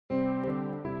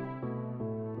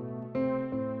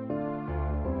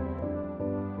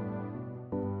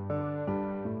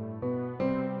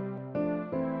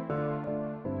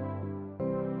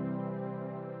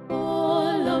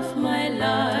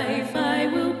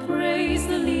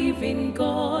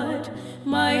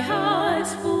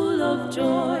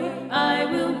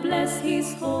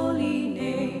his holy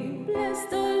name. Bless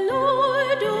the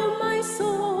Lord, O my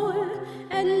soul,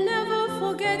 and never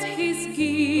forget his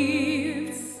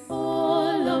gifts.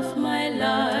 All of my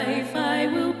life I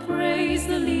will praise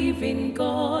the living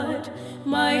God.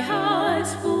 My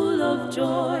heart's full of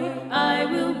joy, I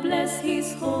will bless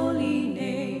his holy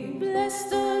name. Bless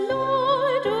the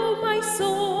Lord, O my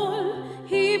soul,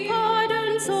 he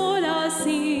pardons all our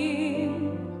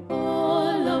sin.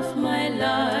 All of my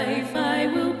life I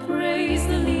will praise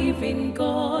the living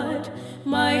God.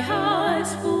 My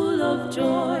heart's full of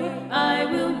joy, I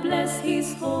will bless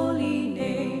his holy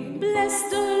name. Bless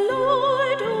the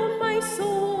Lord, O my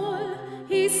soul,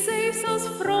 he saves us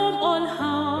from all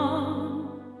harm.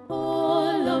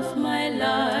 All of my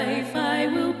life I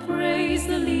will praise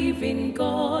the living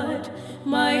God.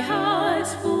 My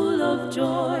heart's full of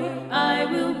joy, I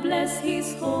will bless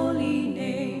his holy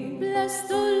name. Bless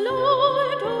the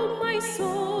Lord, O my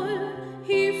soul,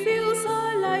 he fills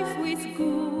our life with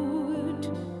good.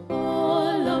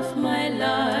 All of my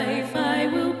life I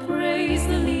will praise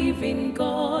the living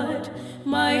God.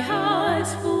 My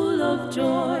heart's full of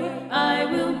joy, I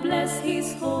will bless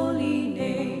his holy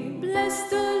name. Bless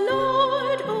the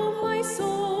Lord, O my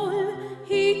soul,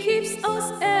 he keeps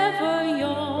us ever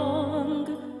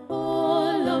young.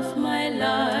 All of my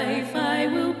life I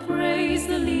will praise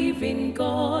the living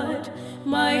God.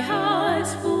 My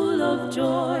heart's full of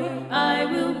joy, I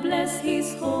will bless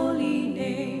his holy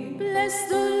name. Bless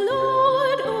the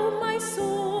Lord, O my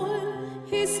soul,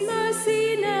 his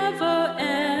mercy never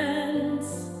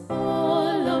ends.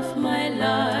 All of my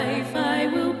life I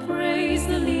will praise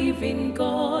the living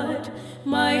God.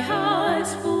 My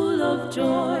heart's full of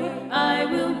joy, I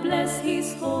will bless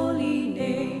his holy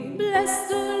name. Bless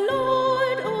the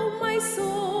Lord, O my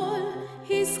soul,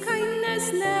 his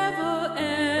kindness never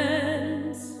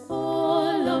ends.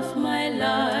 All of my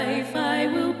life I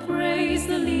will praise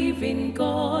the living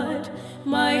God.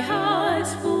 My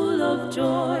heart's full of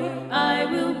joy, I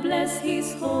will bless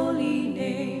his holy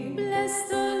name. Bless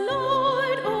the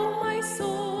Lord, O my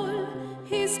soul,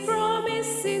 his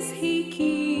promises he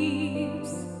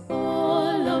keeps.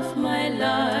 All of my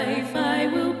life I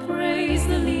will praise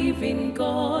the living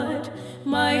God.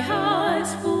 My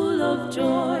heart's full of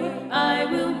joy, I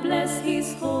will bless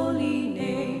his holy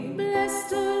name. Bless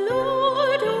the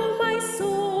Lord, O my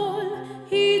soul,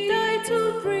 he died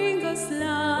to bring us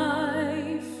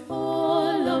life.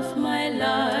 All of my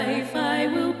life I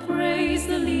will praise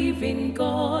the living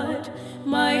God.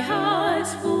 My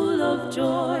heart's full of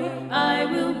joy, I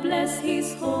will bless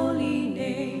his holy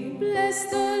name. Bless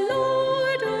the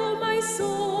Lord, O my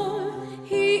soul,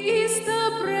 he is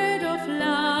the bread of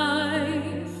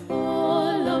life.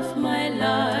 All of my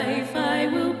life I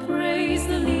will praise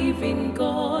the living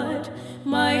God.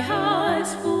 My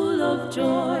heart's full of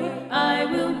joy, I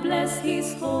will bless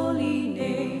his holy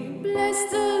name. Bless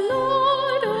the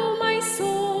Lord, O my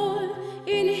soul,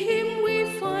 in him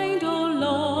we find all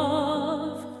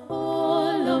love.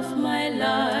 All of my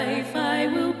life I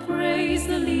will praise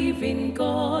the living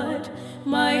God.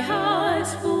 My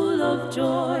heart's full of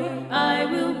joy, I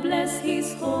will bless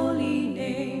his holy